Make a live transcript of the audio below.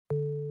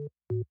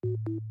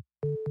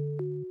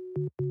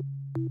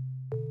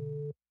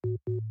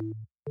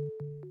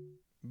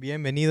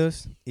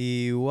Bienvenidos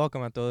y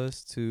welcome a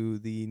todos to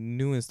the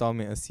new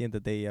installment of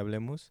Siéntate y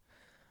Hablemos.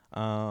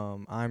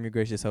 I'm your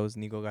gracious host,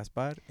 Nico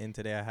Gaspar, and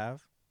today I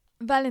have...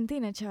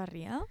 Valentina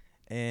Chavarria.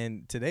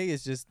 And today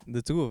is just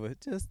the two of us.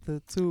 Just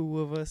the two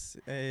of us.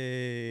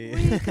 Hey.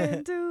 We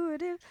can do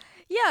it.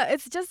 Yeah,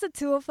 it's just the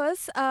two of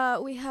us.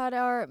 We had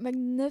our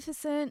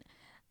magnificent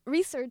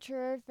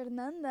researcher,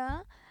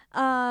 Fernanda,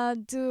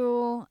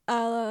 do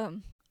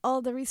all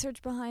the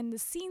research behind the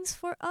scenes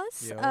for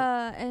us. Yo.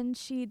 And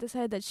she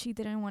decided that she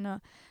didn't want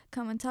to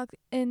come and talk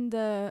in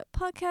the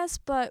podcast,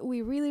 but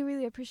we really,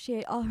 really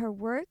appreciate all her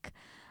work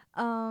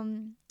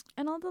and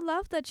all the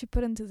love that she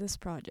put into this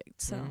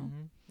project. So.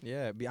 Mm-hmm.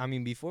 Yeah, I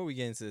mean, before we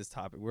get into this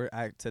topic,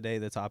 today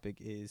the topic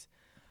is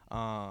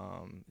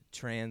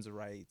trans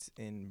rights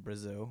in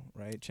Brazil,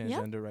 right?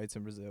 Transgender rights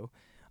in Brazil.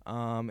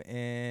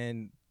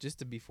 And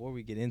before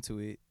we get into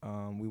it,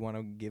 we want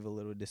to give a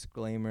little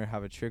disclaimer,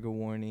 have a trigger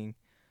warning.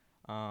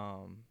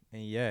 And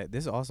yeah,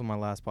 this is also my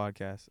last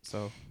podcast,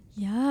 so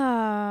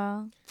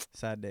yeah,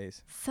 sad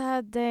days.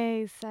 But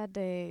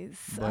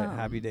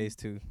happy days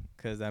too,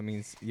 because that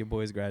means your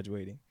boy's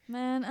graduating.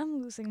 Man, I'm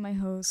losing my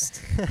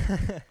host.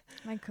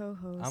 My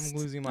co-host. I'm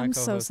losing my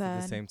co-host so at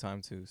sad. the same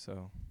time too,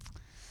 so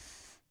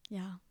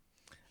yeah.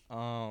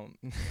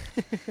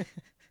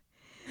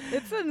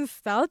 It's a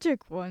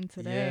nostalgic one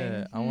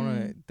today. Yeah, I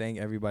want to thank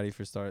everybody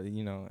for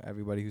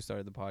everybody who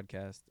started the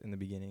podcast in the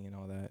beginning and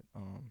all that.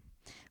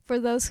 For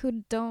those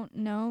who don't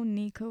know,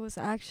 Nico was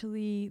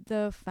actually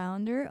the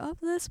founder of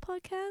this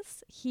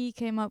podcast. He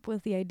came up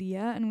with the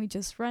idea and we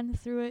just ran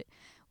through it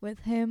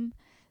with him.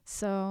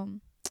 So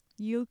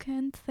you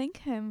can thank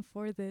him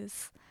for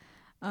this.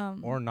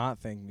 Or not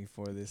thank me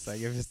for this.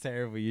 Like, if it's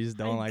terrible, you just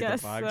don't like the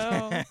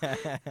podcast.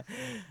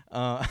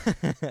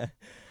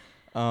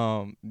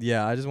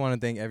 Yeah, I just want to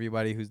thank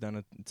everybody who's done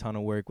a ton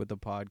of work with the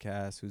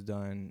podcast, who's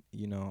done,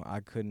 I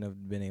couldn't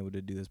have been able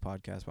to do this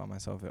podcast by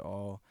myself at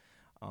all.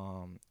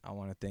 I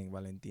want to thank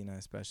Valentina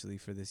especially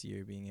for this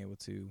year being able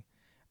to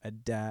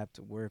adapt,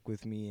 work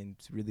with me, and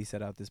really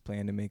set out this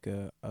plan to make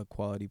a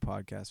quality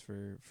podcast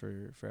for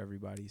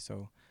everybody.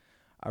 So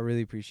I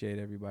really appreciate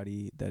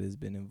everybody that has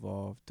been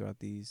involved throughout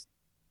these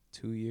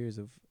 2 years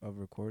of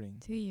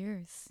recording. 2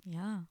 years,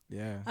 yeah.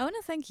 Yeah. I want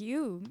to thank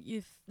you.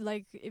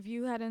 If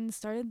you hadn't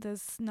started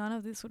this, none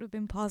of this would have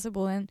been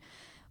possible, and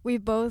we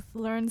both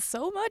learned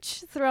so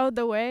much throughout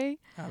the way.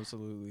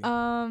 Absolutely.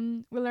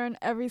 We learn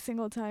every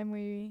single time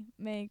we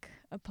make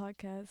a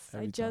podcast.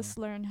 Every I just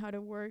time. learned how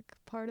to work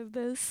part of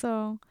this,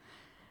 so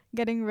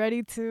getting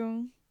ready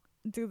to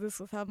do this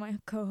without my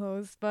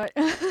co-host, but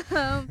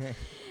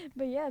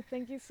but yeah,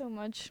 thank you so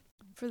much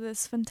for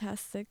this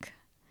fantastic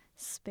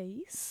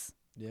space.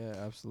 Yeah,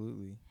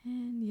 absolutely.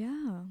 And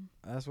yeah,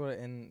 that's what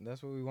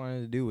we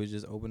wanted to do, was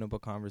just open up a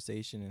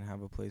conversation and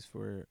have a place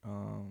for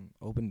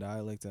open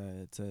dialogue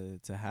to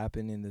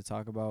happen and to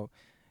talk about,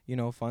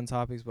 fun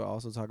topics, but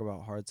also talk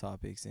about hard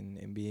topics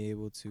and be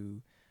able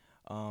to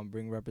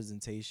bring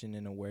representation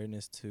and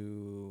awareness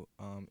to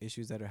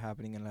issues that are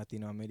happening in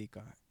Latino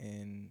America.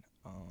 And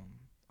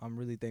I'm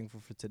really thankful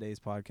for today's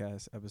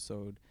podcast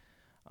episode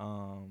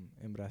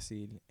in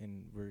Brazil,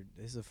 and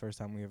this is the first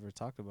time we ever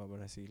talked about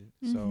Brazil.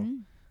 So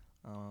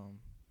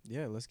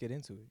yeah, let's get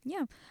into it.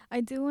 Yeah, I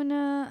do want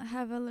to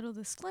have a little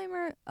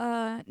disclaimer.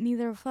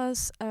 Neither of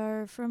us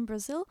are from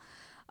Brazil.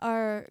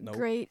 Our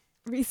great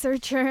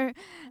researcher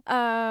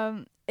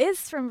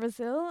is from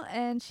Brazil,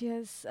 and she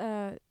has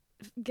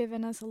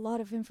given us a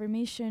lot of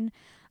information.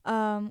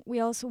 We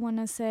also want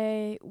to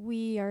say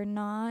we are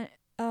not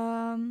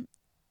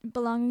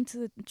belonging to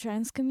the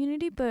trans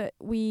community, but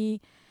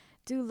we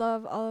do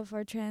love all of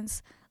our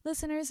trans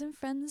listeners and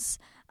friends.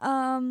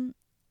 And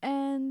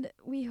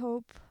we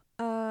hope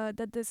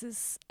that this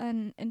is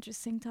an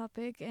interesting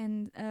topic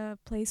and a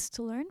place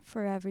to learn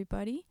for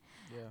everybody.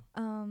 Yeah.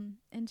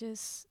 And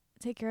just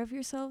take care of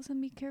yourselves and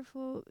be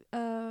careful,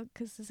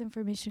 'cause this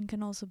information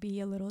can also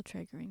be a little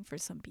triggering for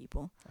some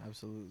people.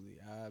 Absolutely.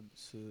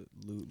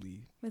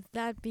 With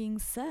that being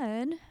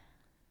said,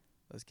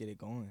 let's get it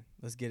going.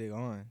 Let's get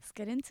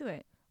into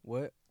it.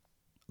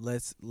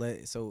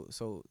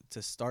 So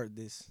to start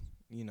this,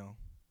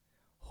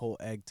 whole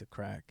egg to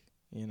crack,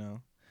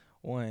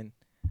 one,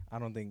 I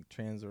don't think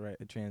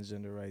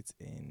transgender rights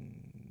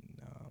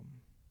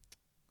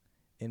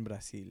in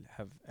Brazil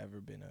have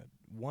ever been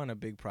a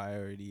big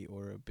priority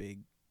or a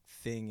big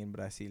thing in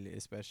Brazil,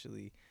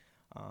 especially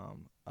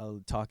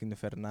talking to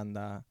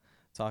Fernanda,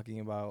 talking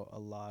about a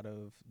lot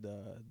of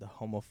the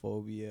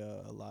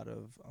homophobia, a lot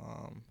of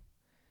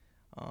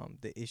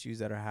the issues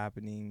that are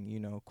happening,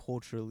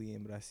 culturally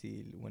in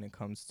Brazil when it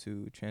comes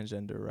to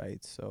transgender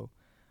rights. So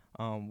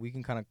we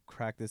can kind of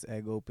crack this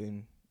egg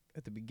open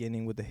at the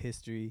beginning with the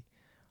history,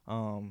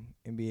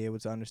 and be able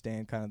to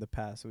understand kind of the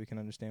past so we can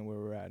understand where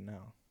we're at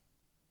now.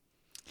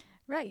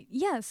 Right.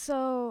 Yeah.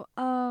 So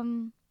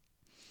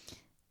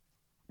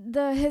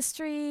the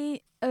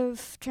history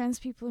of trans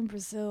people in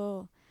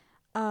Brazil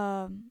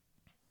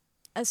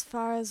as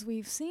far as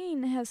we've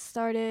seen, has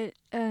started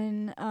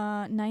in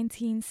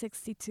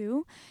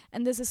 1962,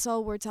 and this is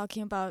all we're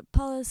talking about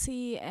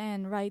policy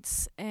and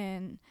rights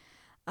and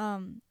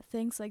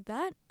things like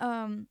that.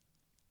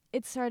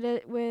 It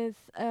started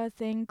with a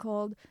thing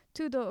called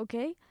Tudo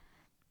OK.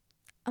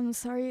 I'm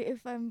sorry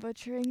if I'm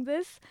butchering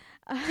this.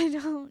 I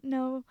don't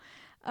know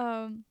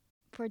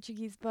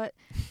Portuguese, but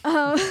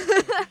um,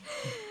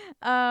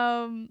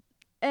 um,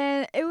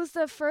 and it was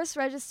the first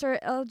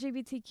registered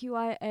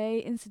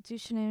LGBTQIA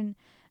institution in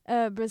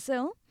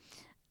Brazil.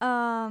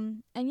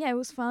 And yeah, it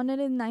was founded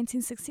in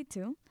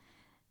 1962,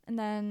 and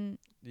then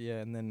Yeah,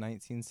 and then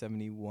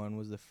 1971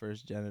 was the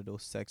first genital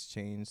sex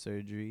change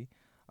surgery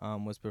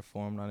was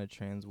performed on a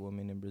trans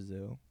woman in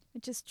Brazil.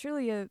 which is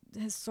truly a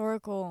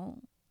historical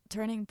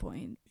turning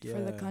point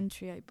for the Yeah,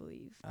 country, I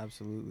believe.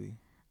 absolutely.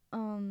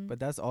 Um, But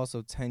that's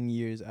also 10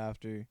 years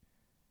after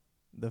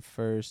the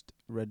first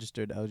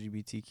registered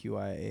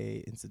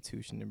LGBTQIA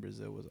institution in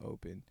Brazil was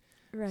opened.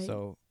 right.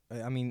 So,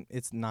 I mean,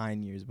 it's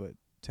 9 years, but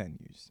 10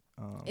 years.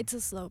 It's a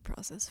slow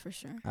process for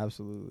sure.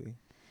 Absolutely.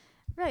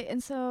 Right,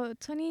 and so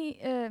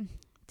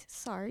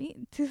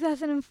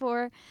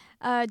 2004,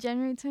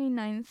 January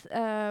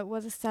 29th,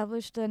 was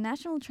established the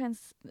National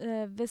Trans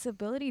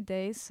Visibility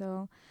Day.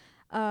 So,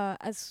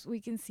 as we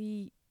can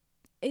see,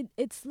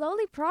 it's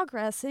slowly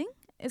progressing.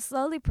 It's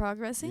slowly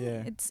progressing.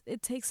 Yeah.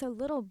 It takes a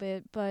little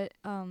bit, but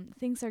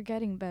things are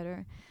getting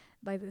better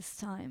by this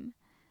time.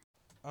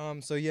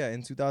 So yeah,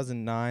 in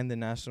 2009, the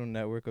National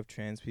Network of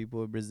Trans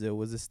People of Brazil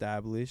was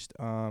established.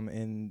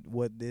 And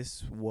what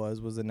this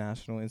was a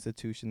national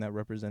institution that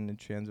represented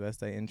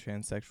transvestite and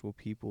transsexual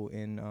people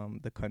in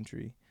the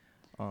country.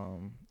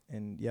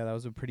 And yeah, that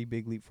was a pretty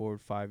big leap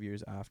forward 5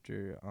 years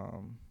after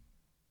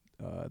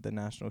the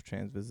National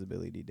Trans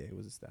Visibility Day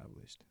was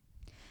established.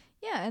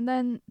 Yeah, and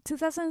then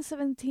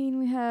 2017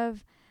 we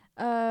have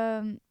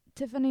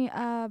Tiffany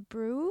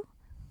Abreu.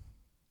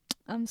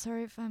 I'm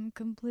sorry if I'm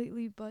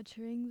completely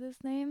butchering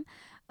this name,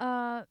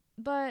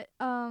 but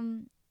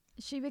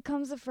she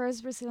becomes the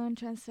first Brazilian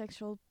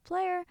transsexual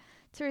player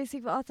to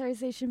receive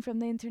authorization from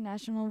the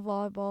International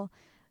Volleyball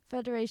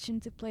Federation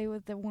to play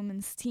with the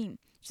women's team,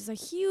 which is a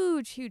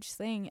huge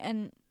thing,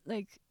 and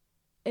like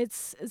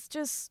it's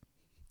just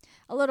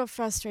a little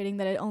frustrating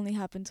that it only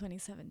happened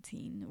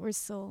 2017. We're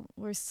still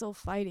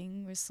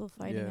fighting. We're still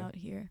fighting Yeah. out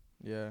here.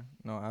 Yeah,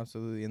 no,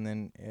 absolutely. And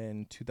then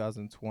in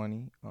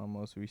 2020,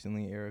 most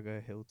recently, Erica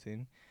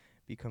Hilton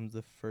becomes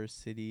the first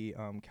city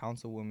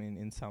councilwoman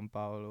in Sao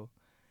Paulo,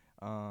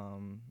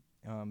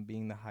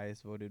 being the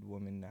highest voted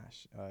woman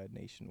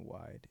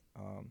nationwide.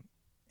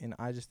 And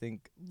I just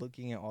think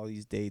looking at all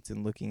these dates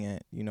and looking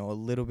at, you know, a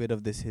little bit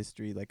of this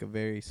history, like a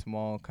very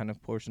small kind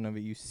of portion of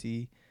it, you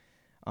see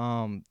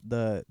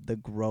the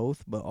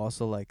growth, but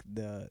also like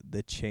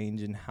the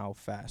change in how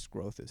fast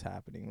growth is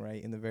happening,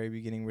 right? In the very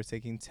beginning, we're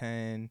taking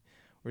 20,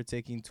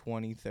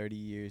 30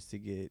 years to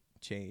get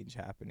change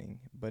happening,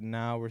 but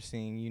now we're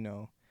seeing, you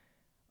know,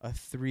 a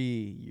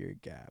 3-year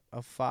gap, a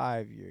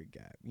 5-year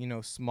gap, you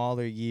know,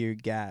 smaller year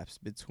gaps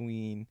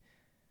between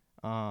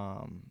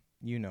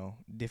you know,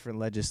 different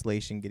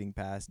legislation getting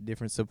passed,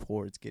 different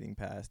supports getting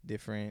passed,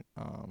 different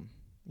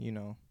you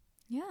know.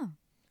 Yeah.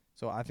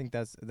 So I think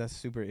that's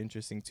super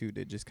interesting too,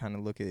 to just kind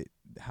of look at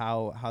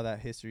how that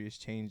history is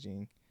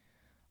changing.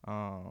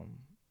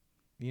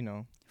 You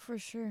know. For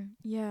sure.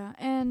 Yeah.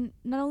 And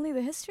not only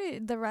the history,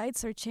 the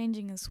rights are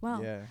changing as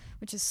well, Yeah.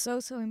 which is so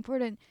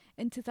important.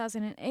 In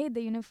 2008,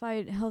 the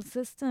Unified Health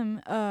System,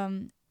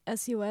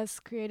 SUS,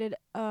 created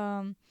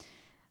a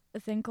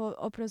thing called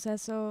O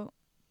Proceso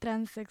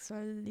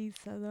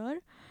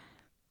Transsexualizador.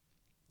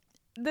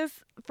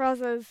 This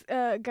process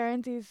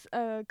guarantees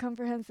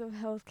comprehensive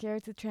health care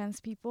to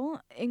trans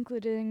people,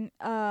 including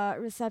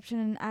reception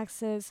and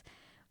access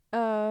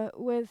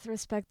with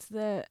respect to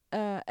the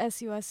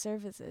SUS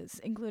services,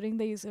 including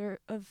the use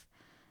of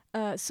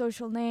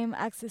social name,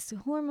 access to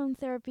hormone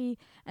therapy,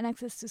 and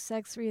access to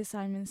sex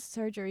reassignment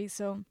surgery.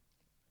 So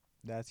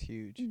that's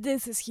huge.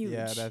 this is huge.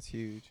 Yeah, that's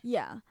huge.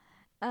 Yeah.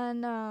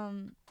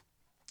 And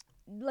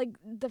like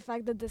the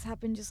fact that this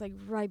happened just like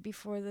right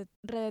before the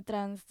Rede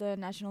Trans, the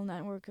national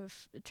network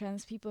of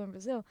trans people in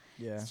Brazil.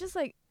 Yeah. It's just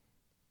like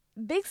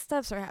big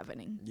steps are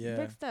happening. Yeah.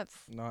 Big steps.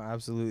 No,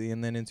 absolutely.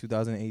 And then in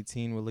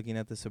 2018, we're looking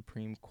at the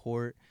Supreme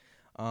Court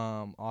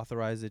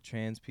authorized the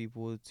trans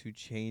people to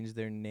change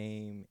their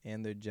name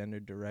and their gender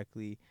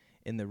directly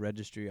in the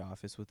registry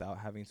office without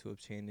having to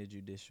obtain the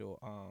judicial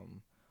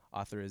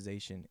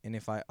authorization. And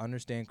if I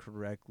understand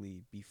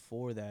correctly,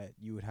 before that,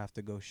 you would have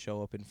to go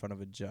show up in front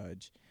of a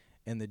judge,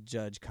 and the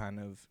judge kind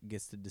of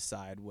gets to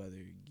decide whether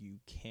you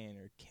can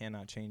or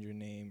cannot change your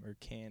name or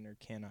can or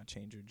cannot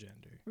change your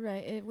gender.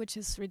 Right, which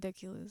is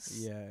ridiculous.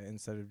 Yeah,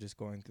 instead of just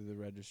going through the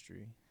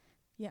registry.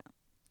 Yeah.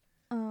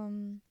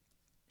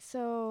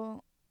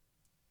 So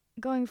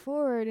going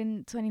forward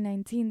in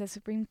 2019, the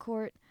Supreme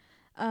Court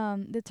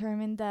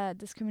determined that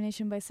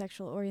discrimination by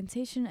sexual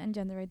orientation and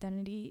gender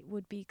identity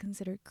would be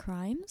considered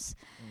crimes.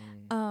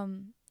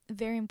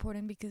 Very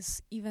important,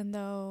 because even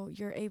though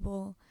you're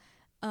able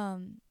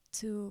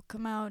to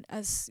come out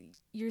as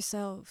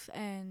yourself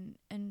and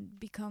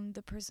become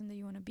the person that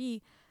you want to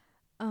be,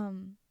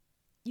 um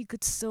you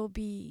could still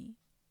be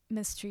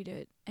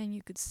mistreated, and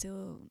you could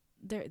still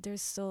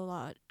there's still a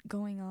lot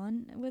going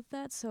on with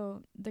that.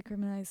 So the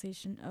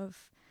criminalization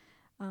of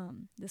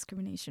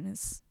discrimination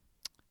is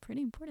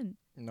pretty important.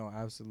 No,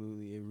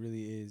 absolutely, it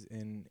really is,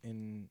 and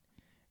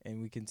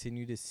we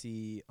continue to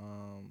see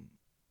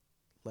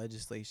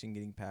legislation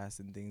getting passed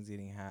and things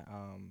getting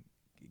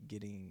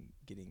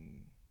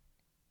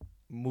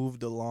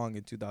moved along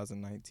in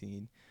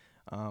 2019.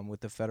 With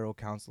the Federal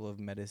Council of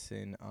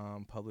Medicine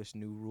published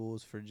new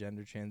rules for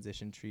gender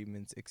transition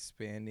treatments,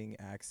 expanding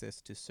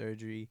access to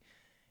surgery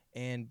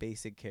and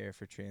basic care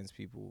for trans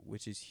people,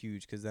 which is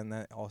huge because then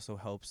that also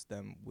helps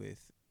them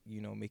with,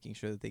 making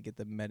sure that they get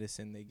the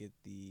medicine, they get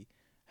their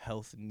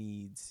health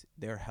needs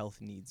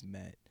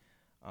met,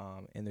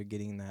 and they're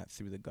getting that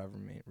through the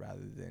government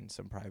rather than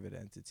some private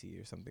entity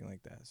or something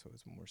like that. So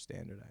it's more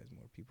standardized,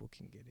 more people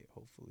can get it,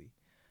 hopefully.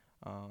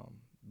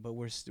 But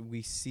we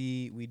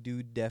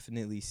do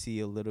definitely see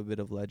a little bit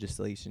of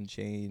legislation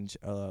change,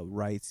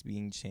 rights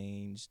being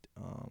changed,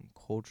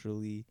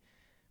 culturally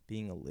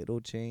being a little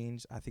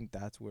changed. I think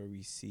that's where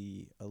we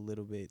see a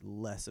little bit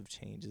less of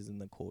changes in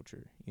the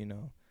culture.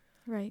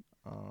 Right.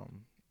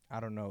 I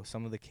don't know,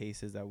 some of the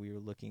cases that we were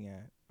looking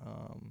at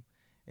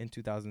in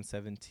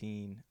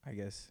 2017, I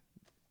guess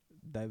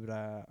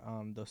Debra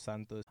Dos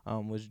Santos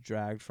was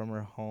dragged from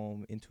her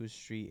home into a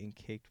street and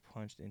kicked,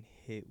 punched, and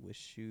hit with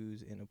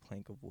shoes in a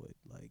plank of wood.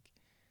 Like,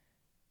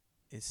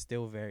 it's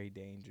still very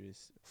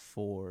dangerous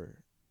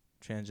for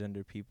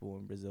transgender people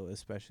in Brazil,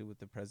 especially with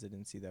the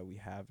presidency that we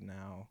have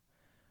now,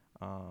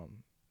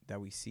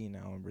 that we see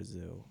now in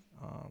Brazil.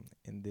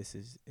 And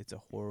it's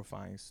a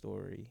horrifying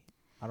story.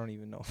 I don't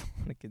even know if I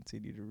want to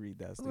continue to read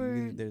that.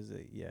 We're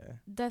Yeah.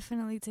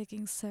 definitely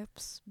taking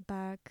steps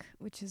back,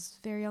 which is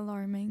very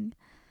alarming.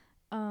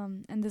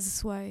 And this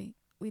is why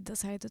we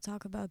decided to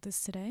talk about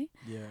this today.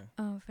 Yeah.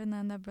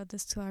 Fernanda brought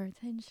this to our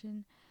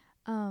attention.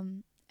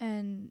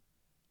 And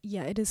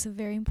yeah, it is a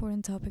very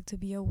important topic to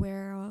be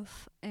aware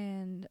of,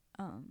 and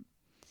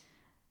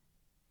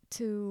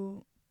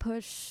to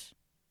push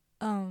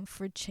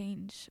for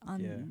change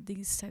on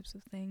these types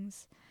of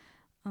things.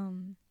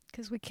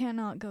 'Cause we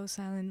cannot go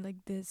silent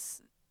like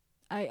this.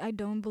 I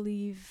don't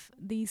believe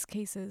these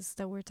cases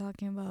that we're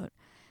talking about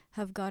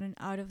have gotten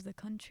out of the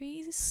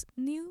country's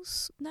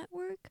news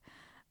network.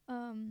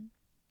 And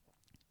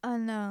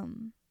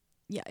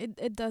yeah,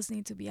 it does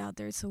need to be out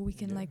there so we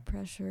can like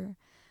pressure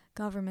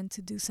government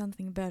to do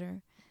something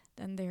better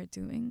than they're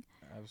doing.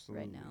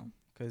 Absolutely. Right now.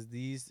 Because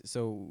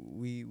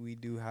we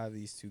do have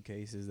these two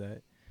cases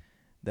that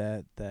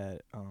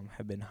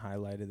have been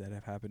highlighted that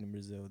have happened in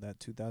Brazil. That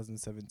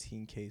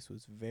 2017 case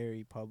was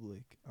very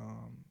public.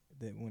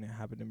 That when it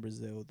happened in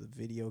Brazil, the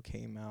video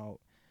came out.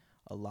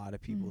 A lot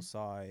of people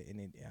saw it, and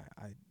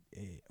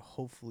it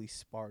hopefully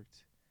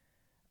sparked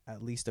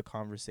at least a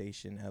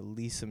conversation, at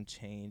least some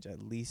change, at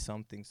least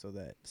something, so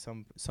that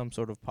some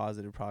sort of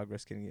positive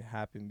progress can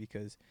happen.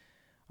 Because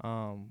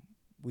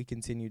we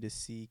continue to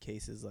see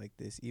cases like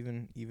this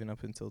even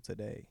up until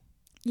today.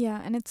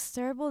 Yeah, and it's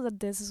terrible that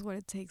this is what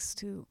it takes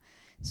to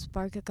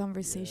spark a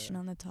conversation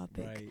on the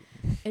topic. Right.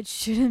 It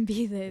shouldn't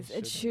be this.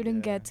 It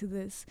shouldn't get to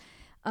this.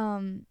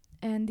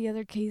 And the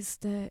other case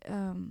that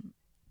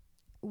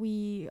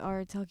we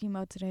are talking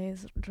about today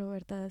is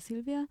Roberta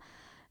Silva.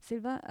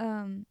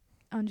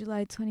 On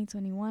July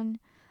 2021,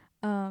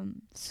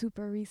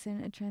 super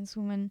recent, a trans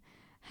woman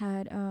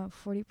had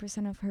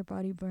 40% of her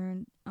body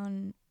burned,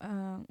 on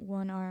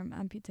one arm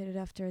amputated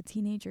after a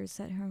teenager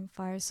set her on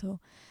fire. So,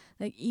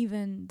 like,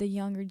 even the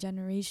younger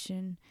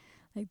generation,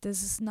 like,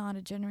 this is not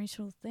a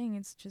generational thing.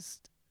 It's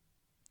just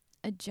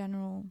a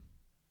general...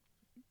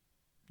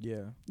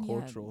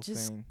 cultural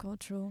just thing.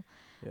 Cultural.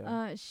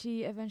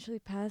 She eventually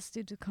passed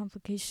due to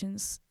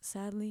complications,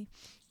 sadly.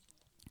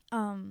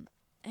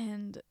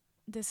 And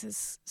this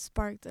has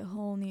sparked a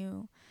whole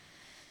new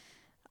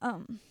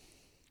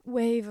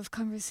wave of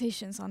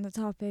conversations on the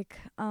topic.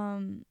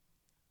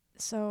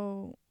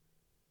 So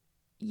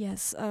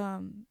yes.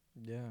 And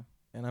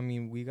I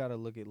mean, we gotta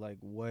look at like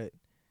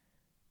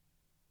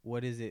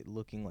what is it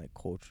looking like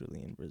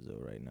culturally in Brazil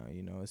right now,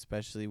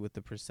 especially with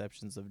the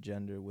perceptions of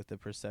gender, with the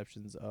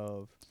perceptions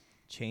of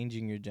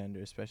changing your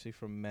gender, especially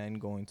from men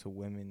going to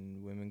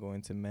women, women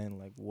going to men,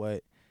 like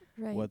what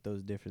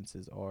those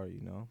differences are,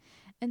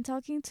 And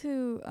talking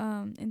to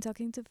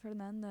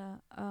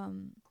Fernanda,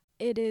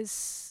 it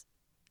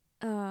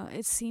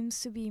seems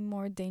to be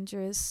more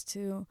dangerous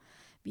to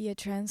be a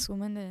trans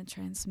woman than a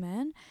trans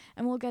man,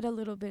 and we'll get a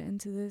little bit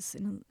into this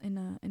in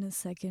a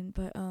second.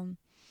 But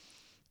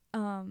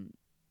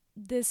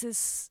this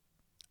is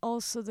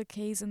also the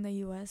case in the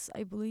U.S.,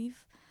 I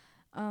believe,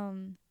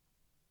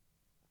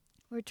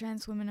 where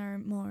trans women are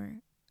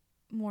more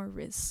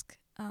risk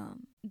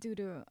due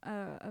to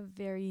a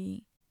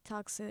very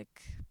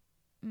toxic,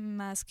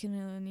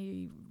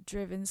 masculinity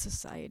driven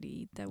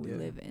society that we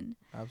live in.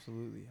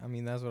 Absolutely. I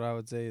mean, that's what I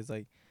would say is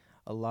like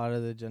a lot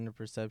of the gender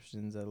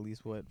perceptions, at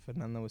least what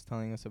Fernanda was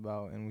telling us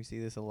about, and we see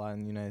this a lot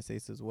in the United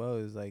States as well,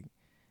 is like,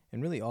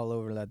 and really all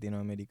over Latino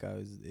America,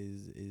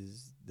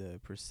 is the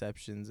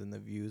perceptions and the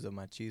views of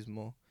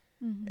machismo,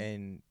 Mm-hmm.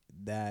 and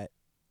that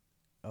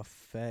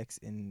affects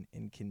and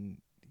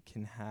can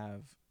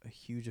have a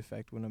huge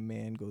effect when a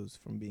man goes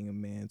from being a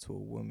man to a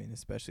woman,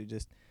 especially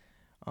just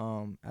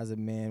as a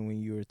man,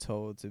 when you were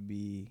told to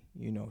be,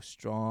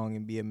 strong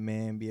and be a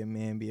man, be a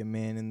man, be a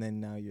man, and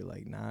then now you're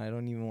like, nah, I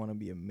don't even want to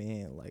be a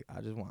man. Like, I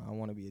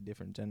want to be a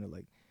different gender.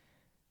 Like,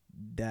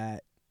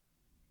 that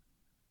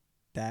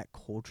that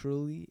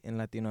culturally in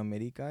Latino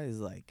America is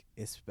like,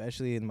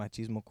 especially in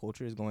machismo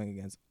culture, is going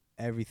against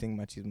everything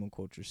machismo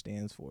culture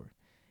stands for.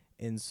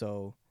 And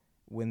so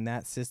when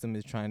that system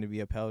is trying to be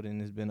upheld and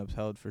has been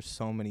upheld for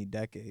so many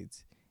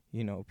decades,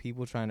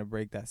 people trying to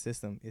break that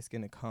system, it's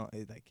going to come,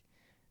 like,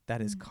 that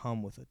has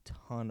come with a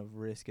ton of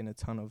risk and a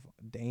ton of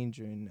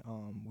danger. And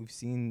we've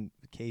seen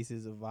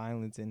cases of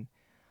violence, and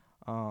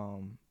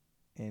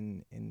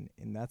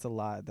that's a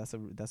lot. That's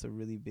a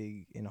really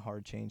big and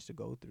hard change to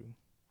go through.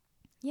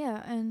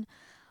 Yeah, and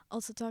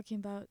also talking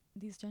about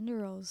these gender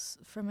roles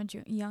from a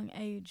young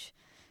age,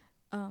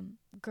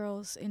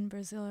 girls in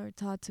Brazil are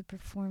taught to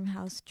perform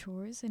house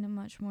chores in a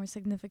much more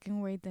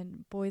significant way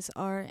than boys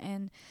are,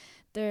 and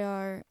there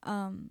are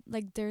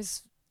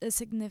there's a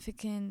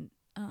significant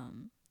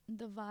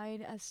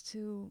divide as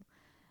to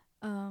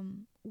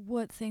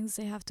what things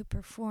they have to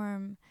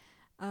perform.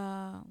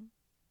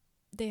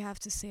 They have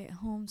to stay at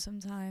home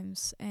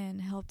sometimes and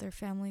help their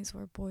families,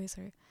 where boys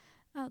are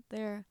out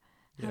there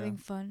having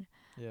fun.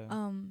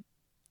 Yeah.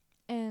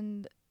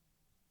 And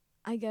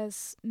I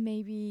guess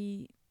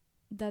maybe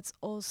that's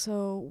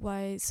also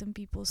why some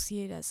people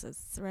see it as a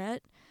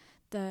threat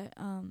that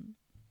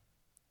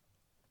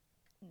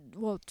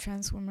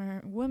trans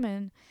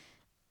women,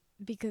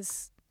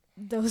 because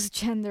those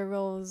gender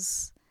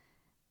roles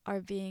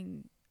are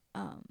being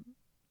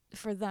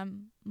for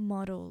them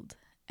modeled,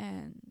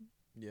 and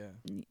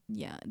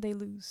they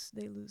lose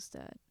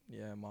that.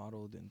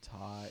 Modeled and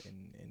taught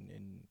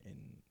and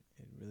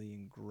really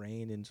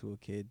ingrained into a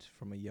kid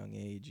from a young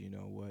age,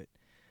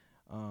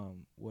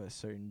 what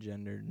certain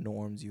gender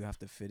norms you have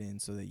to fit in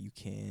so that you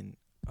can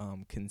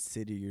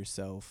consider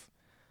yourself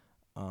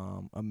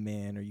a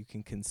man, or you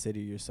can consider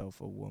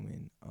yourself a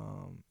woman.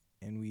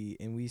 And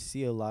we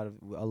see a lot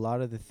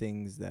of the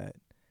things that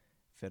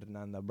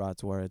Fernanda brought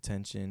to our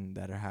attention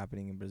that are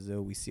happening in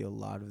Brazil. We see a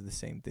lot of the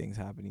same things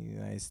happening in the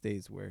United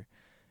States, where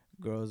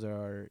girls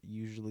are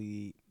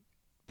usually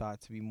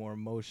thought to be more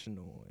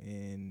emotional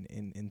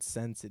and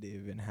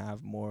sensitive and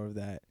have more of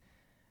that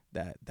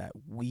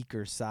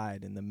weaker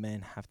side, and the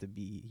men have to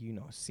be,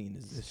 seen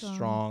as this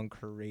strong,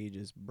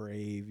 courageous,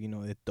 brave,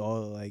 it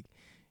all, like,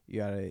 you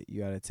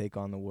gotta take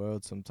on the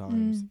world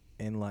sometimes.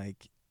 And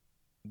like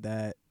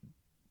that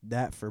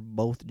for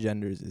both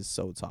genders is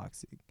so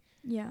toxic.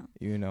 Yeah.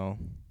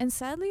 And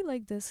sadly,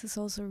 like, this has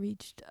also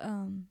reached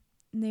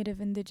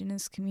native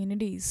indigenous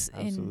communities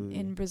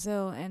in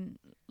Brazil, and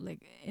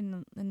like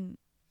in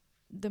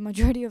the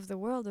majority of the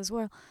world as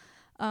well,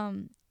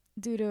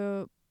 due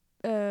to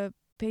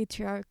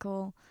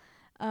patriarchal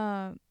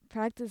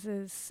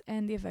practices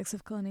and the effects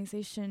of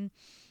colonization.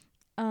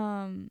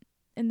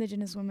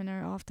 Indigenous women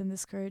are often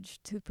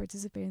discouraged to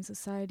participate in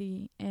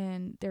society,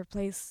 and they're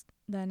placed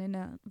then in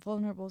a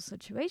vulnerable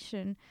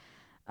situation,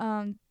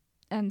 and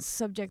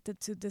subjected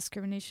to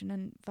discrimination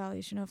and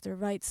violation of their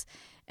rights.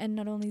 And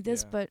not only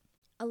this, but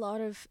a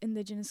lot of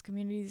indigenous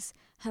communities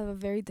have a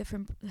very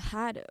different,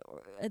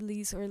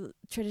 or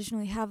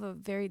traditionally have a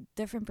very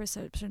different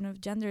perception of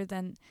gender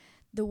than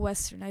the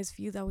westernized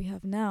view that we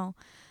have now,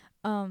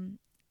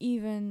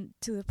 even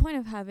to the point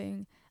of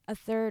having a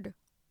third,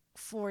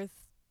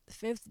 fourth,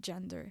 fifth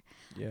gender.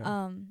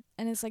 And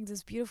it's like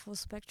this beautiful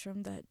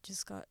spectrum that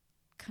just got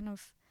kind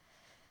of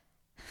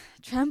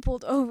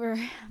trampled over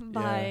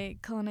by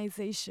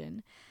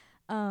colonization,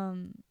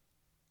 and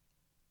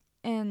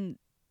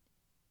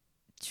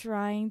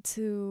trying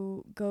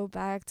to go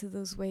back to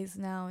those ways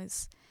now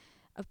is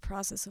a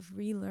process of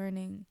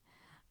relearning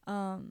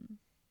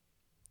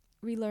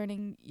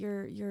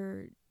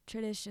your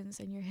traditions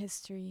and your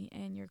history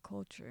and your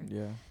culture.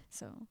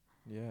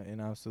 And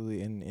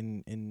absolutely.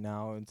 And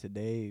now and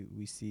today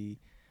we see,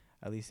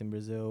 at least in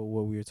Brazil,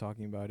 what we were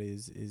talking about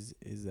is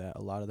that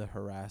a lot of the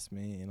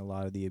harassment and a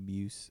lot of the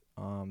abuse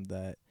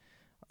that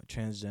the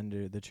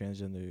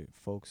transgender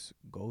folks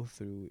go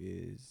through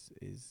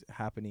is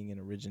happening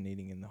and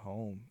originating in the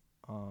home,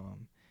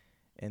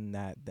 and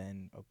that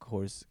then of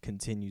course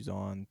continues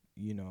on,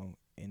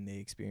 and they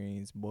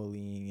experience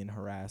bullying and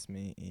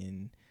harassment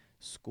in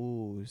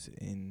schools,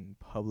 in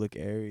public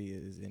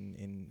areas,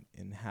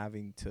 and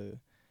having to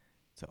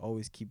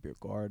always keep your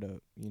guard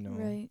up,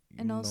 right.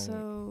 And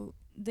also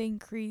the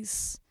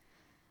increase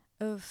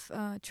of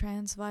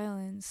trans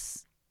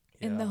violence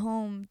in the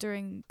home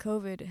during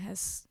COVID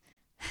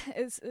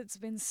it's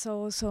been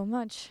so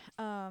much,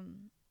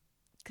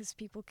 because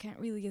people can't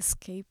really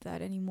escape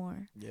that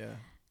anymore.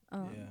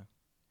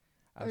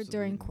 Or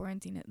during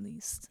quarantine, at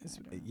least.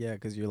 Yeah,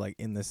 because you're like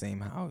in the same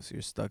house,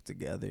 you're stuck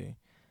together.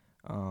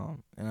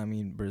 And I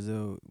mean,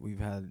 Brazil,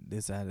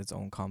 had its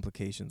own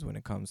complications when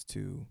it comes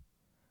to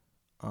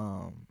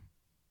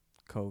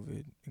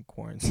COVID and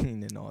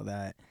quarantine and all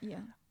that. Yeah.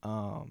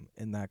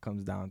 And that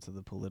comes down to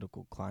the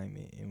political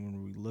climate. And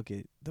when we look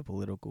at the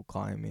political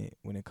climate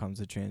when it comes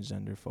to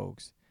transgender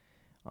folks,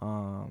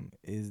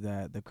 is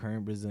that the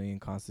current Brazilian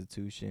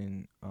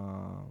constitution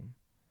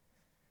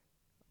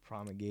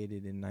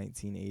promulgated in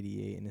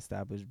 1988 and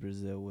established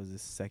Brazil was a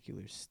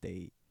secular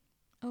state.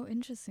 Oh,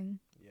 interesting.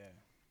 Yeah.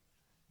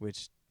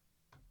 Which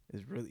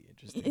is really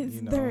interesting.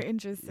 It's very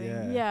interesting.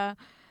 Yeah.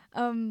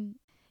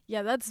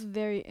 Yeah, that's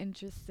very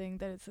interesting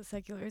that it's a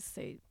secular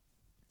state.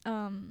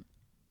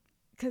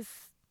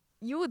 'Cause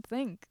you would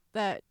think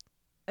that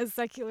a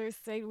secular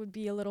state would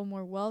be a little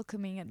more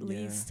welcoming, at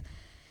least,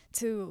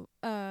 to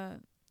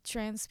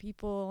trans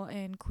people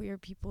and queer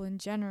people in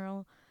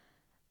general.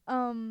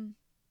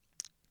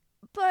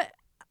 But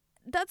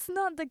that's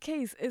not the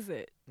case, is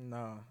it?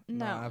 No,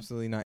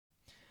 absolutely not.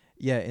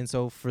 Yeah, and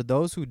so for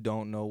those who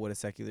don't know what a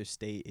secular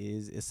state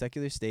is, a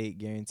secular state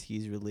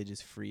guarantees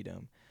religious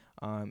freedom.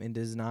 And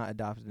does not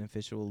adopt an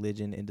official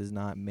religion and does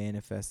not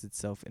manifest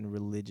itself in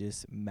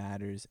religious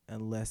matters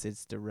unless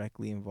it's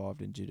directly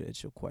involved in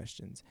judicial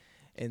questions.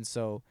 And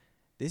so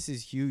this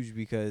is huge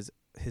because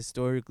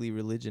historically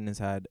religion has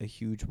had a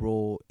huge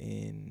role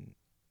in,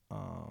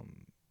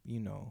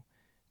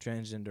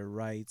 transgender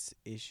rights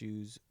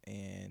issues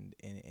and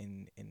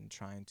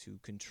trying to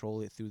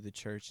control it through the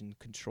church and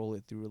control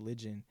it through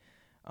religion.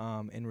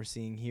 And we're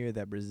seeing here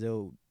that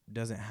Brazil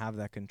doesn't have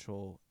that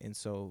control. And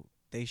so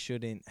they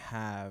shouldn't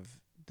have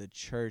the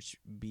church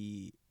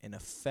be an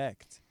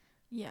effect.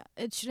 Yeah,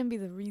 it shouldn't be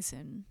the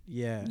reason.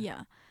 Yeah.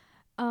 Yeah.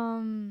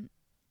 And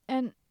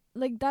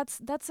like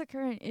that's a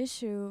current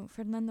issue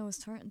Fernanda was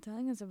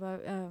telling us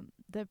about,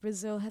 that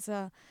Brazil has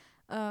a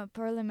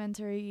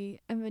parliamentary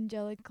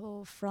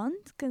evangelical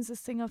front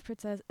consisting of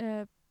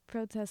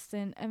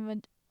Protestant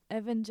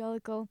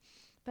evangelical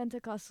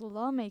Pentecostal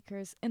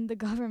lawmakers in the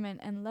government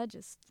and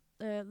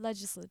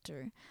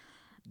legislature.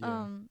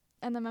 Yeah.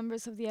 And the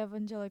members of the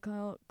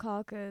Evangelical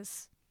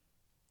Caucus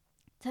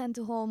tend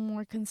to hold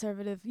more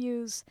conservative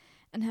views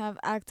and have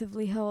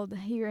actively held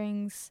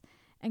hearings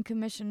and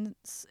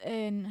commissions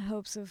in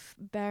hopes of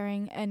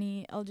barring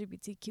any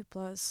LGBTQ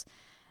plus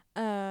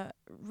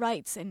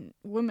rights and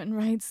women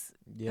rights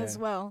as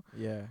well.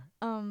 Yeah.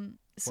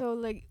 So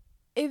like,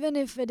 even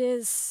if it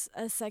is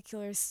a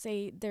secular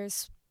state,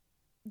 there's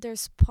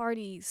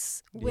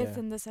parties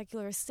within the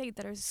secular state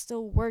that are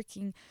still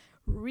working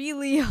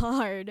really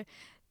hard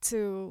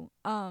to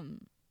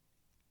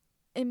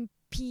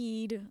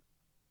impede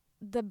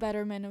the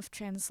betterment of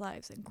trans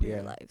lives and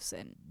queer lives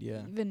and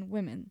even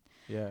women.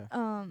 Yeah.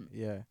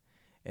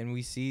 And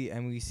we see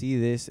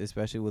this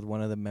especially with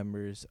one of the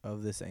members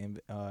of this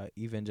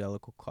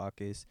evangelical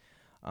caucus,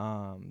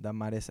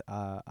 Damares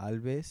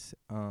Alves,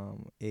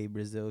 a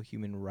Brazil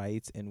human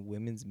rights and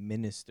women's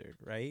minister,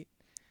 right?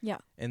 Yeah.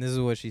 And this is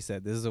what she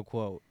said. This is a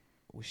quote.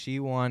 She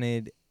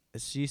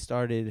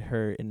started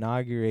her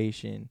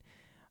inauguration,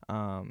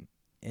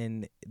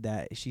 and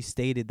that she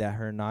stated that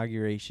her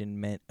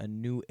inauguration meant a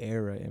new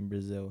era in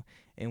Brazil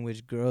in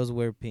which girls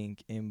wear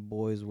pink and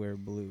boys wear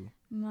blue.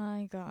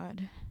 My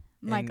God.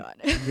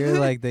 You're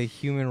like the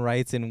human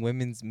rights and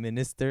women's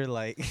minister,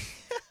 like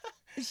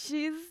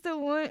she's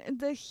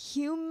the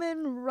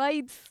human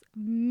rights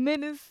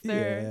minister.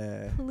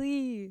 Yeah.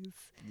 Please.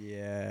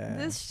 Yeah.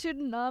 This should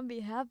not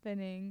be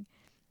happening.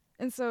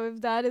 And so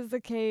if that is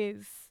the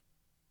case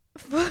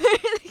for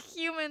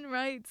human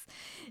rights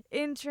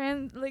in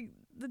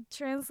the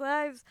trans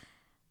lives,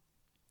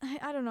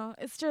 I don't know.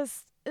 This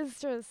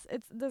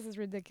is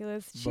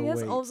ridiculous. She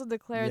has also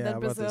declared that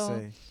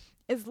Brazil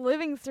is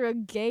living through a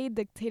gay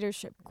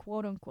dictatorship,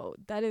 quote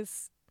unquote. That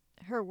is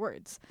her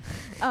words.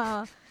 That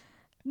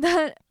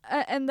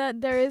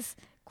there is,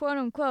 quote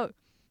unquote,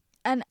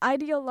 an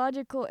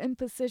ideological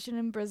imposition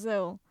in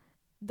Brazil.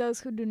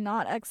 Those who do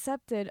not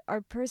accept it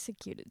are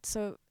persecuted.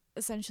 So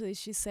essentially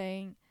she's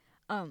saying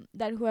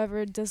that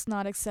whoever does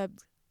not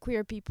accept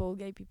queer people,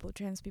 gay people,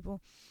 trans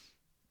people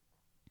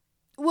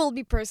will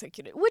be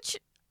persecuted, which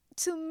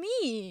to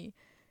me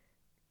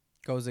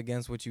goes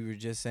against what you were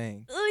just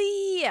saying.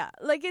 Yeah,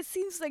 like it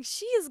seems like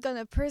she is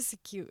gonna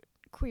persecute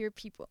queer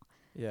people.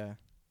 Yeah.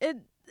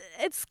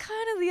 It's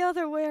kind of the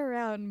other way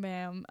around,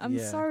 ma'am. I'm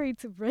sorry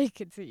to break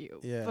it to you.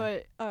 Yeah.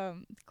 But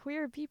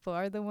queer people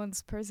are the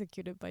ones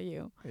persecuted by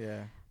you.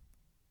 Yeah.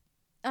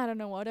 I don't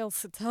know what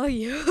else to tell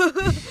you.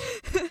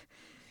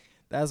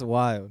 That's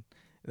wild.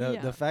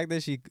 The fact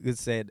that she could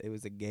say it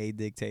was a gay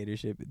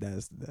dictatorship,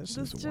 that's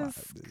just wild.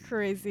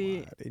 Crazy.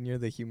 Wild. And you're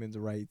the human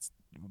rights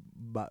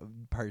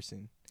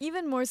person.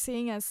 Even more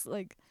seeing as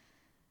like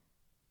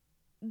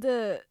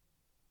the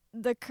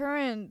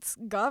current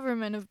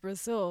government of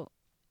Brazil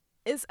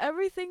is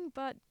everything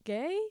but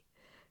gay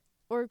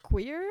or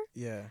queer.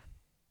 Yeah.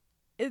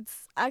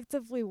 It's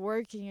actively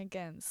working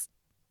against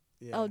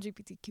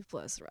LGBTQ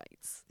plus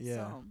rights. Yeah.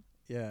 So.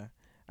 Yeah.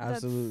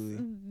 Absolutely.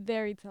 That's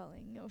very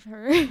telling of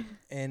her.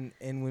 And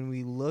when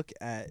we look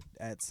at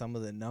some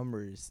of the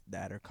numbers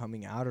that are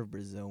coming out of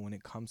Brazil when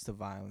it comes to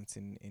violence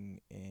in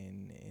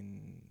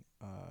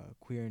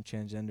queer and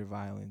transgender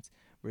violence,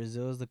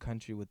 Brazil is the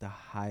country with the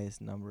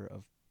highest number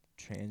of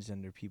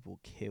transgender people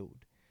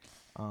killed.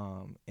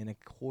 And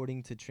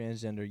according to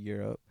Transgender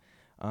Europe,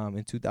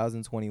 in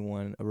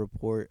 2021, a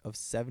report of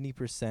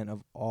 70%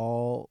 of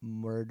all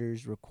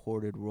murders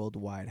recorded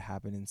worldwide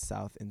happened in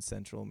South and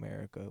Central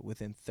America,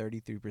 within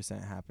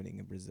 33% happening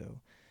in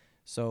Brazil.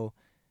 So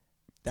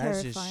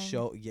that's just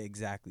Terrifying. yeah,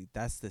 exactly.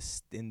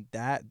 That's in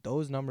that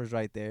those numbers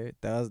right there.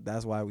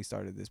 That's why we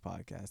started this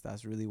podcast.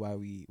 That's really why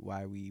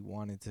we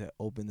wanted to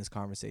open this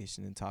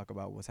conversation and talk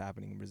about what's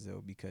happening in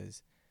Brazil,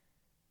 because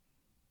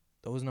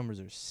those numbers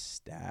are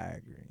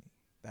staggering.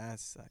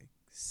 That's like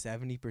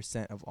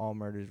 70% of all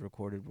murders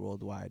recorded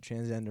worldwide.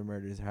 Transgender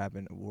murders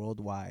happen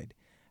worldwide,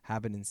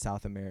 happen in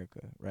South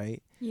America,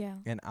 right? Yeah.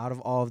 And out of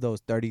all of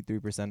those,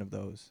 33% of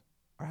those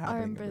are Are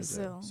happening in in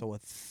Brazil. Brazil. So a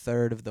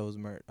third of those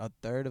murders,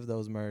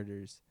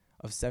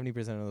 of 70%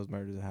 of those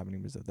murders are happening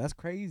in Brazil. That's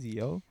crazy,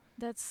 yo.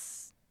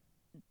 That's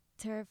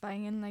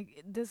terrifying. And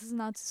like, this is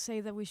not to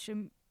say that we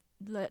should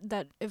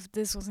that if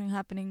this wasn't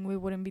happening, we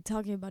wouldn't be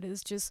talking about it.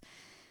 It's just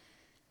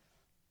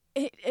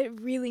it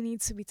really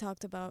needs to be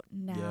talked about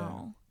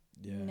now.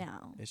 Yeah.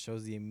 Now. It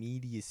shows the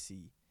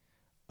immediacy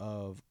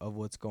of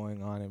what's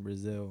going on in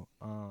Brazil.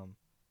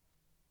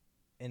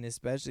 And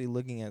especially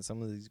looking at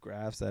some of these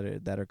graphs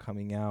that are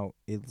coming out,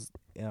 it's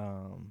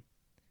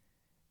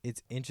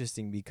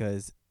interesting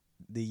because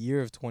the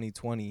year of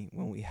 2020,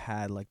 when we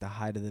had like the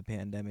height of the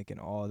pandemic and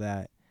all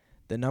that,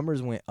 the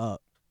numbers went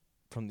up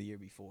from the year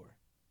before.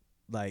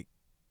 Like,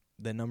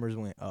 the numbers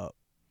went up.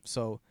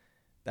 So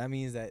that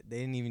means that they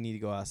didn't even need to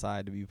go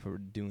outside to be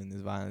doing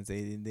this violence.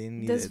 They didn't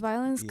need This it.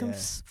 violence Yeah.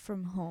 comes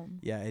from home.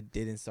 Yeah, it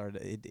didn't start.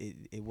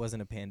 It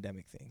wasn't a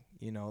pandemic thing.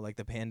 You know, like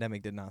the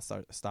pandemic did not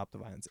stop the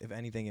violence. If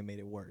anything, it made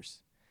it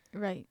worse.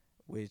 Right.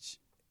 Which,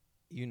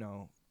 you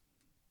know,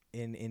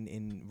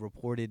 in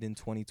reported in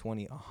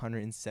 2020,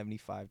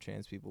 175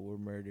 trans people were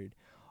murdered,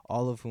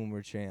 all of whom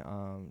were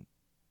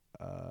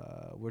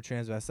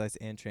transvestites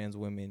and trans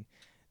women.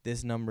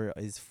 This number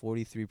is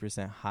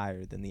 43%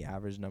 higher than the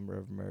average number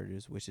of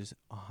murders, which is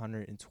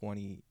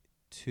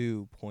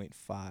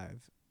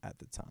 122.5 at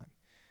the time,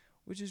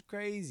 which is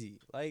crazy.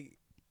 Like,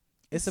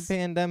 it's a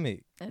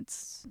pandemic.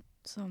 It's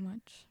so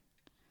much.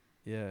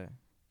 Yeah.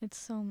 It's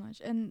so much.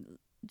 And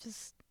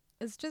it's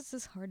just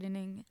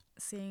disheartening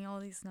seeing all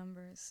these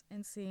numbers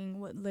and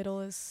seeing what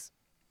little is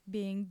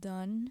being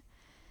done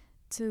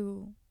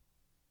to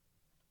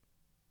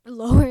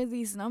lower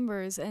these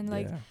numbers. And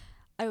like, Yeah.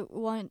 I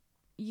want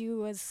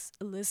you as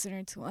a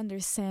listener to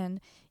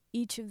understand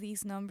each of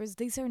these numbers.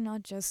 These are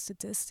not just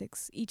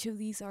statistics. Each of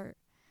these are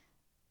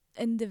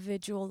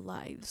individual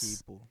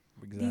lives. People.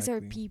 Exactly. These are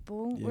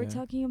people we're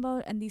talking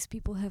about, and these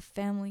people have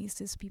families.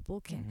 These people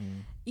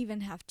can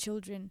even have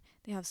children.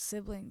 They have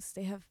siblings.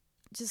 They have,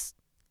 just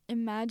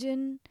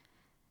imagine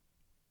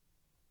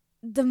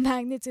the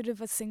magnitude of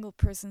a single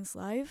person's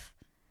life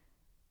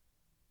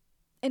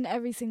in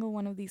every single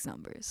one of these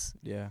numbers.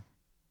 Yeah.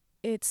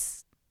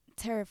 It's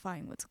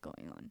terrifying what's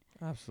going on.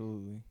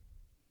 Absolutely.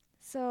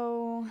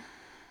 So,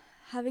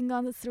 having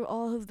gone through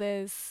all of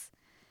this,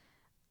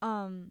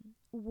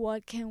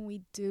 what can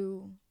we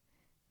do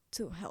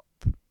to help?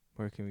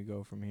 Where can we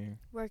go from here?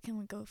 Where can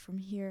we go from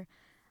here?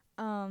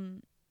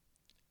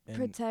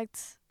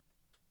 Protect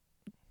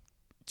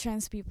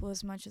trans people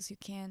as much as you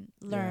can.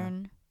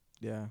 Learn.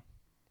 Yeah.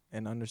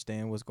 And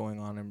understand what's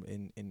going on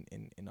in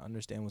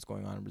understand what's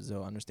going on in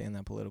Brazil. Understand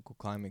that political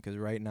climate, because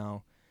right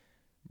now,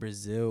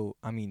 Brazil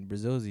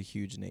is a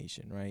huge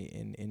nation, right?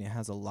 And it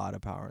has a lot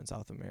of power in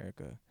South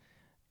America.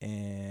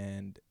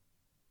 And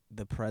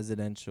the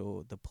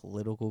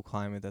political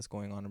climate that's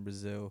going on in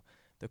Brazil,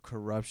 the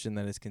corruption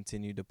that has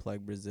continued to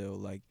plague Brazil,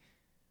 like,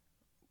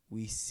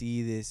 we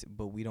see this,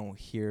 but we don't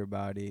hear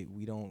about it.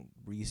 We don't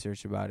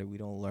research about it. We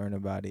don't learn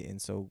about it. And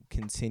so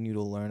continue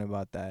to learn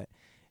about that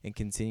and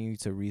continue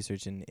to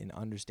research and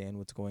understand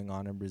what's going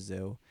on in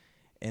Brazil.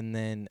 And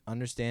then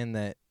understand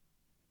that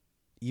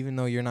even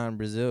though you're not in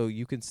Brazil,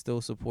 you can still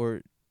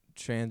support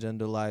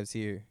transgender lives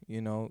here.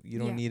 You know, you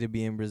don't need to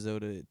be in Brazil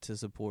to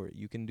support.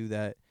 You can do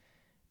that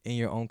in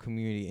your own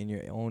community, in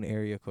your own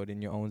area code,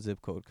 in your own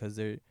zip code, because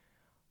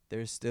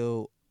there's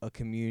still a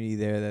community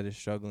there that is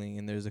struggling,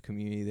 and there's a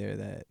community there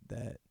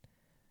that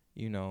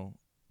you know,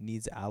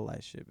 needs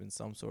allyship in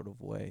some sort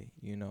of way,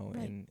 you know.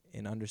 Right.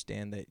 And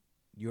understand that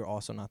you're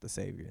also not the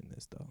savior in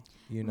this, though,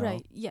 you know.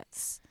 Right.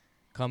 Yes.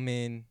 Come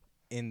in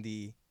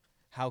the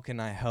how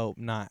can I help,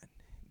 not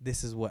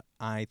this is what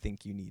I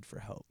think you need for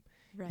help.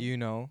 Right. You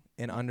know,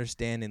 and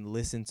understand and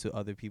listen to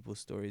other people's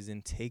stories,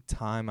 and take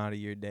time out of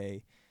your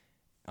day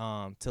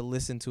to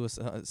listen to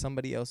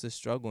somebody else's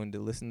struggle, and to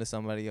listen to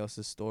somebody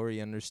else's story,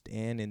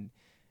 understand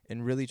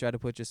and really try to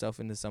put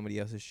yourself into somebody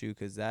else's shoe,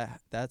 because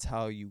that's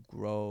how you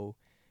grow,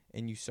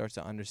 and you start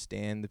to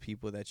understand the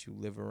people that you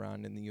live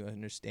around, and you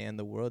understand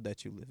the world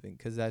that you live in,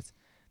 because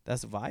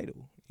that's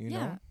vital, you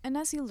know? And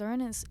as you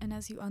learn and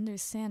as you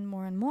understand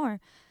more and more,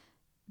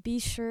 be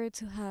sure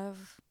to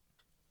have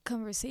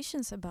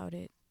conversations about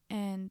it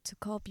and to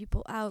call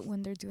people out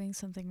when they're doing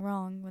something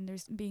wrong, when they're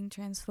being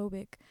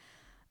transphobic.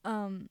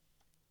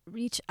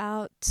 Reach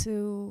out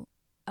to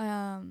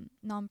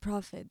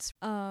nonprofits.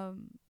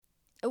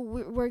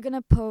 We're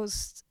gonna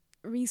post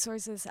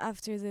resources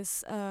after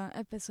this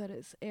episode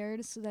is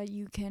aired so that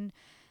you can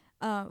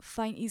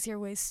find easier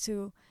ways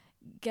to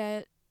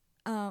get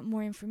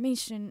more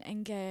information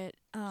and get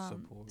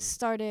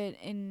started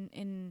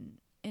in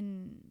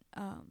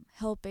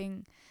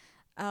helping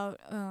out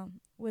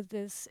with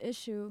this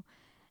issue.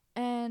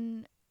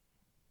 And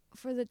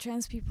for the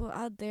trans people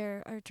out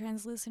there, our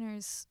trans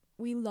listeners,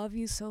 we love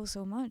you so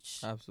much.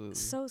 Absolutely.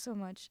 So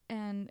much.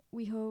 And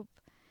we hope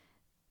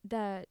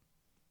that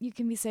you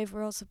can be safe.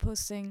 We're also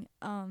posting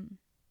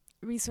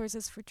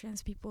resources for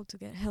trans people to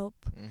get help,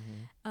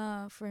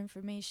 for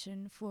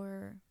information,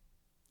 for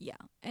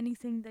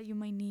anything that you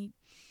might need.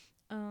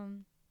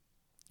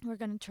 We're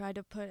going to try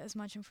to put as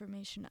much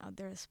information out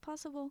there as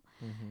possible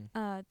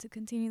to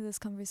continue this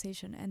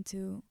conversation and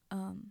to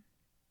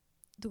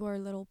do our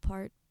little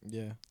part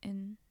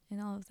in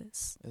all of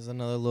this. There's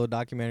another little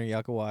documentary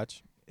y'all can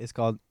watch. It's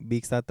called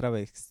Vixta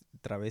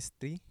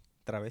Travesti.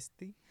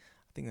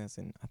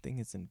 I think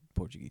it's in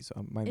Portuguese, so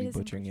I might be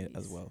butchering it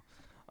as well.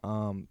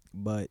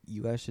 But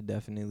you guys should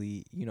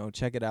definitely,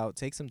 check it out.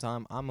 Take some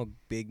time. I'm a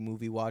big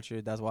movie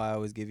watcher. That's why I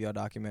always give y'all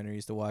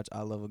documentaries to watch.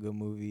 I love a good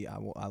movie. I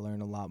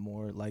learn a lot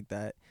more like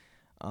that.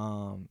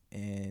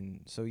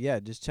 And so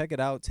just check it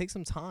out. Take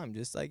some time.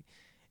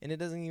 And it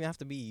doesn't even have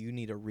to be you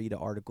need to read an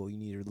article, you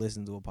need to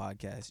listen to a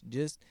podcast.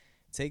 Just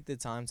take the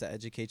time to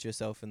educate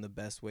yourself in the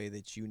best way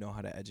that you know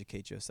how to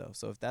educate yourself.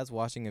 So if that's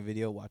watching a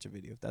video, watch a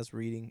video. If that's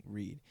reading,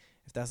 read.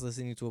 If that's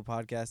listening to a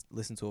podcast,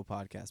 listen to a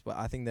podcast. But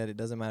I think that it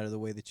doesn't matter the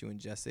way that you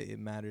ingest it. It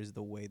matters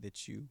the way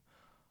that you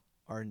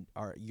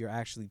you're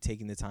actually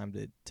taking the time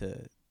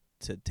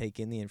to take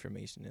in the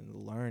information and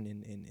learn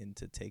and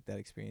to take that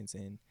experience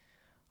in.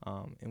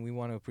 And we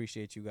want to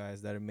appreciate you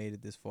guys that have made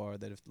it this far,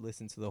 that have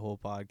listened to the whole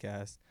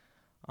podcast,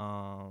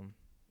 and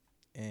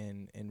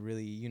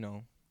really,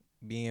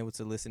 being able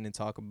to listen and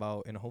talk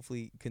about and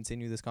hopefully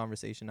continue this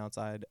conversation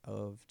outside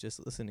of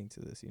just listening to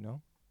this,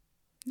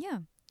 Yeah.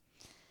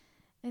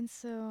 And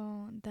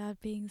so that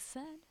being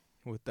said,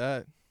 with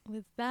that,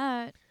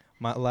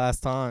 my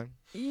last time,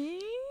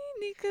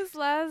 Nika's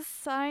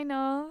last sign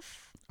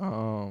off.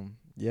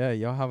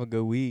 Y'all have a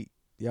good week.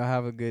 Y'all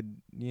have a good,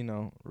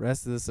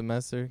 rest of the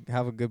semester.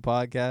 Have a good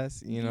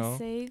podcast, Be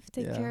safe.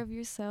 Take care of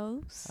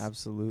yourselves.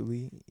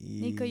 Absolutely.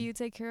 Nico, you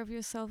take care of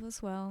yourself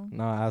as well.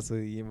 No,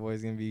 absolutely. Your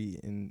boy's going to be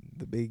in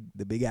the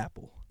Big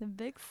Apple. The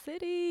big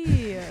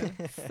city.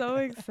 So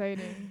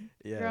exciting.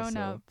 Yeah, Grown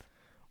up.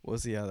 We'll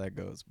see how that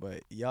goes.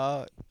 But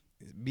y'all,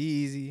 be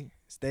easy.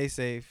 Stay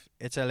safe.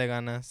 Échale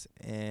ganas.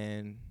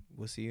 And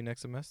we'll see you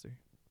next semester.